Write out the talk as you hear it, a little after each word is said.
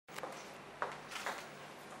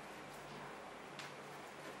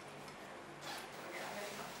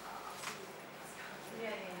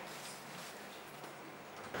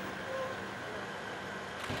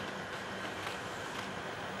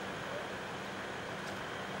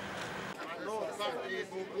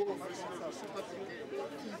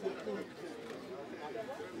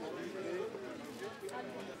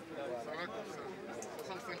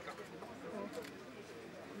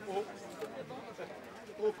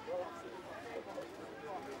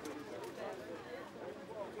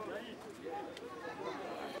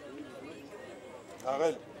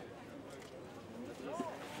Arrête.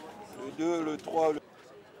 Le 2, le 3, le...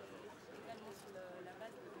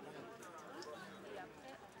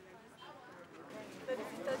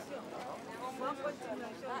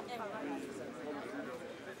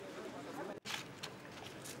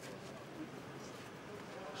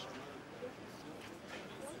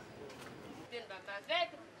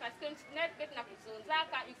 Parce que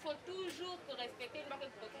il faut toujours respecter une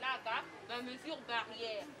mesure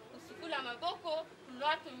barrière. La maboko,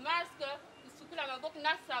 notre masque, la maboko,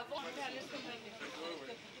 notre savon.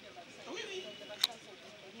 Oui, oui.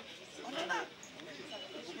 On en a.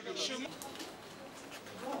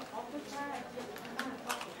 On peut pas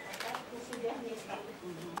ces derniers pas.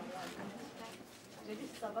 J'ai dit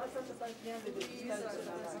ça va, ça se passe bien. Oui, ça se passe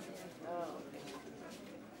bien.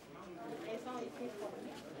 Elles ont été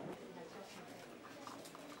formées.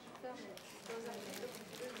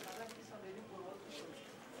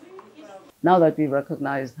 Now that we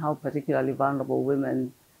recognize how particularly vulnerable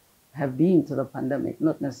women have been to the pandemic,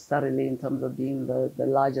 not necessarily in terms of being the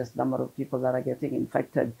largest number of people that are getting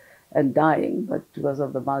infected and dying, but because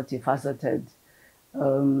of the multifaceted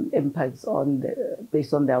impacts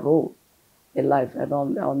based on their role in life and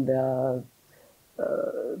on their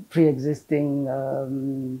pre-existing,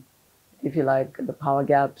 if you like, the power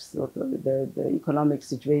gaps or the economic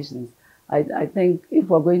situations. I think if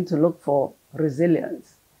we're going to look for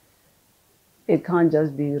resilience, it can't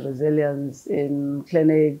just be resilience in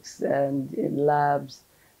clinics and in labs.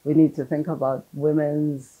 We need to think about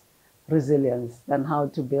women's resilience and how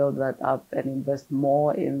to build that up and invest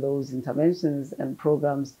more in those interventions and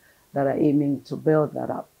programs that are aiming to build that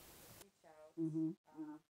up. Mm-hmm.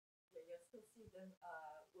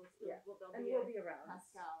 And we'll be around.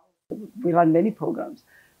 We run many programs,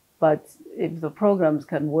 but if the programs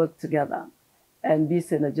can work together and be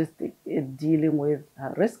synergistic in dealing with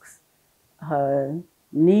her risks, her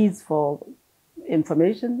needs for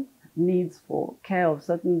information, needs for care of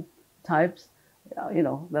certain types,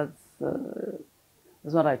 that's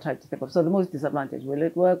what I try to think of. So the most disadvantaged, will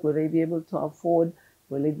it work? Will they be able to afford?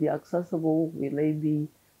 Will it be accessible? Will they be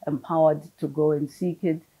empowered to go and seek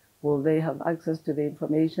it? Will they have access to the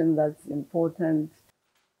information that's important?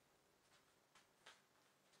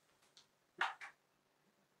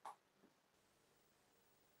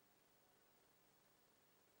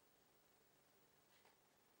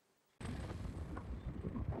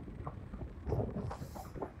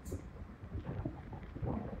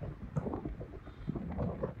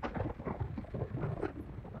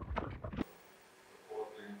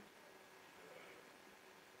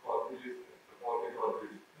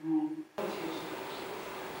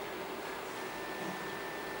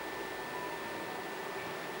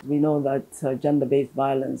 We know that gender-based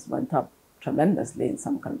violence went up tremendously in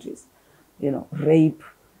some countries. Rape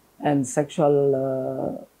and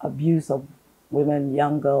sexual abuse of women,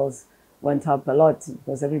 young girls, went up a lot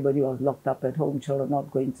because everybody was locked up at home, children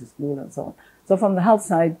not going to school and so on. So from the health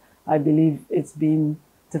side, I believe it's been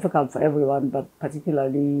difficult for everyone, but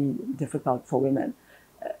particularly difficult for women.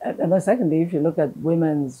 And then secondly, if you look at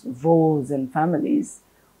women's roles in families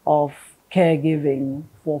of caregiving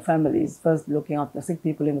for families, first looking after sick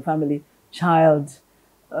people in the family, childcare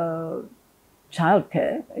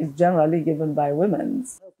is generally given by women.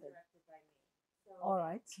 Okay. All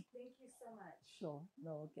right. Thank you so much. Sure.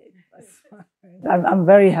 No, okay. That's fine. I'm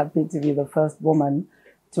very happy to be the first woman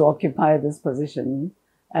to occupy this position.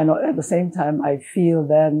 And at the same time, I feel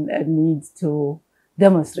then a need to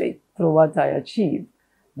demonstrate through what I achieve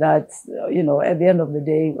that, at the end of the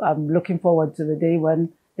day, I'm looking forward to the day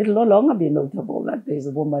when it'll no longer be notable that there's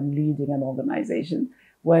a woman leading an organization,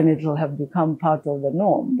 when it'll have become part of the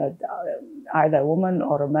norm that either a woman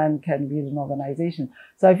or a man can lead an organization.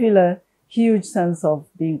 So I feel a huge sense of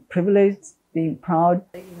being privileged, being proud.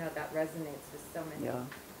 That resonates with so many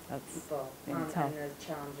people and the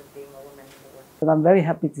challenge of being a woman in the work. But I'm very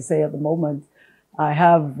happy to say at the moment, I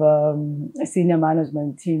have a senior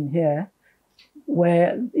management team here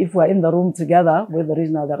where if we're in the room together with the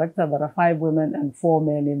regional director, there are 5 women and 4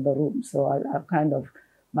 men in the room. So I've kind of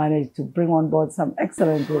managed to bring on board some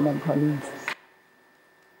excellent women colleagues.